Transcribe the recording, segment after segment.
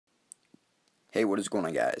Hey, what is going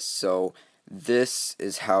on, guys? So this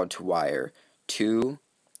is how to wire two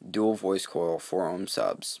dual voice coil 4 ohm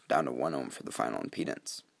subs down to 1 ohm for the final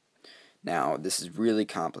impedance. Now this is really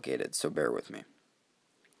complicated, so bear with me.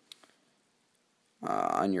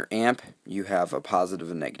 On your amp you have a positive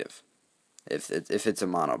and negative if it's a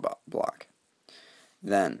mono block.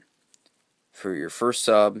 Then for your first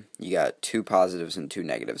sub you got 2 positives and 2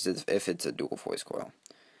 negatives if it's a dual voice coil.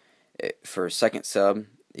 For a second sub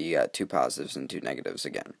you got 2 positives and 2 negatives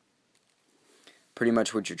again. Pretty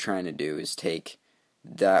much what you're trying to do is take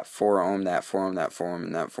that 4 ohm, that 4 ohm, that 4 ohm,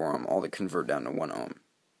 and that 4 ohm, all to convert down to 1 ohm.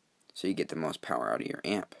 So you get the most power out of your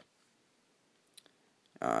amp.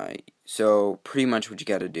 So pretty much what you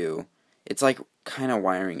got to do, it's like kind of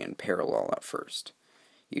wiring in parallel at first.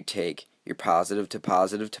 You take your positive to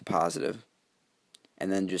positive to positive,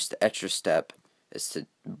 and then just the extra step is to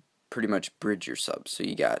pretty much bridge your sub. So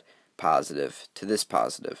you got positive to this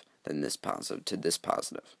positive, then this positive to this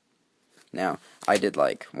positive. Now, I did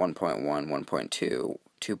like 1.1, 1.2,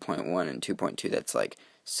 2.1, and 2.2. That's like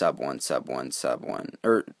sub 1, sub 1, sub 1,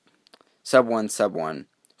 or sub 1, sub 1,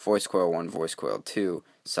 voice coil 1, voice coil 2,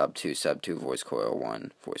 sub 2, sub 2, voice coil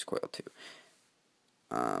 1, voice coil 2.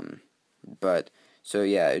 So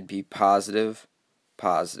yeah, it'd be positive,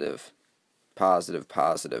 positive, positive,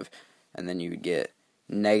 positive, and then you would get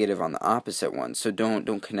negative on the opposite one. So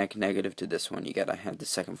don't connect negative to this one. You gotta have the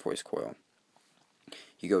second voice coil.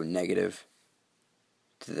 You go negative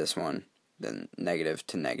to this one, then negative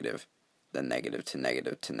to negative, then negative to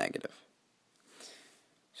negative to negative.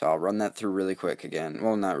 So I'll run that through really quick again.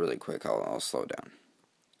 Well, not really quick, I'll slow down.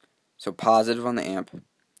 So positive on the amp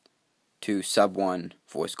to sub 1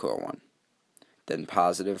 voice coil 1. Then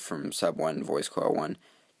positive from sub 1 voice coil 1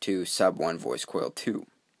 to sub 1 voice coil 2.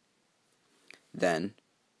 Then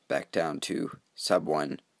back down to sub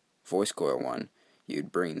 1 voice coil 1.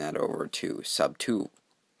 You'd bring that over to sub 2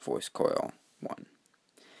 voice coil 1.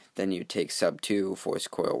 Then you take sub 2 voice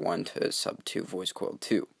coil 1 to sub 2 voice coil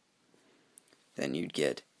 2. Then you'd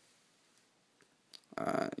get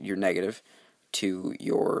your negative to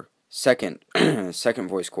your second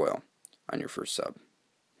voice coil on your first sub.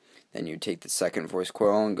 Then you take the second voice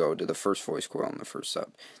coil and go to the first voice coil on the first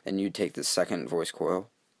sub. Then you take the second voice coil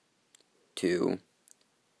to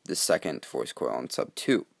the second voice coil on sub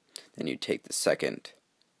 2. Then you take the second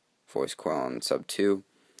voice coil on sub 2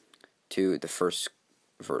 to the first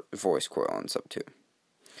voice coil on sub 2.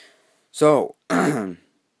 So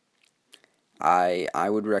I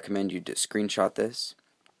would recommend you to screenshot this,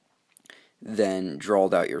 then draw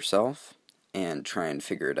it out yourself and try and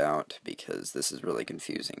figure it out, because this is really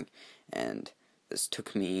confusing and this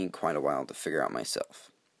took me quite a while to figure out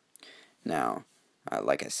myself. Now,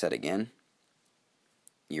 like I said again,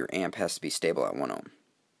 your amp has to be stable at 1 ohm.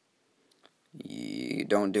 You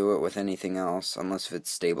don't do it with anything else unless if it's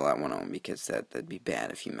stable at 1 ohm, because that'd be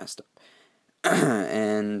bad if you messed up.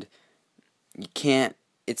 And you can't,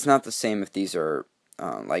 it's not the same if these are,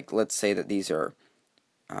 like let's say that these are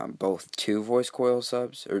both 2 voice coil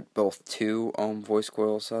subs, or both 2 ohm voice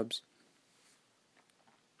coil subs.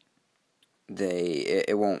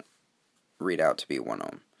 It won't read out to be 1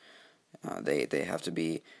 ohm. They have to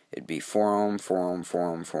be, it'd be 4 ohm, 4 ohm, 4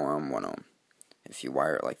 ohm, 4 ohm, 1 ohm if you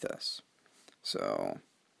wire it like this. So,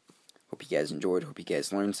 hope you guys enjoyed, hope you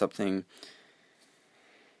guys learned something,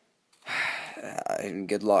 and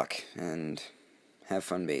good luck, and have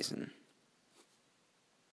fun basing.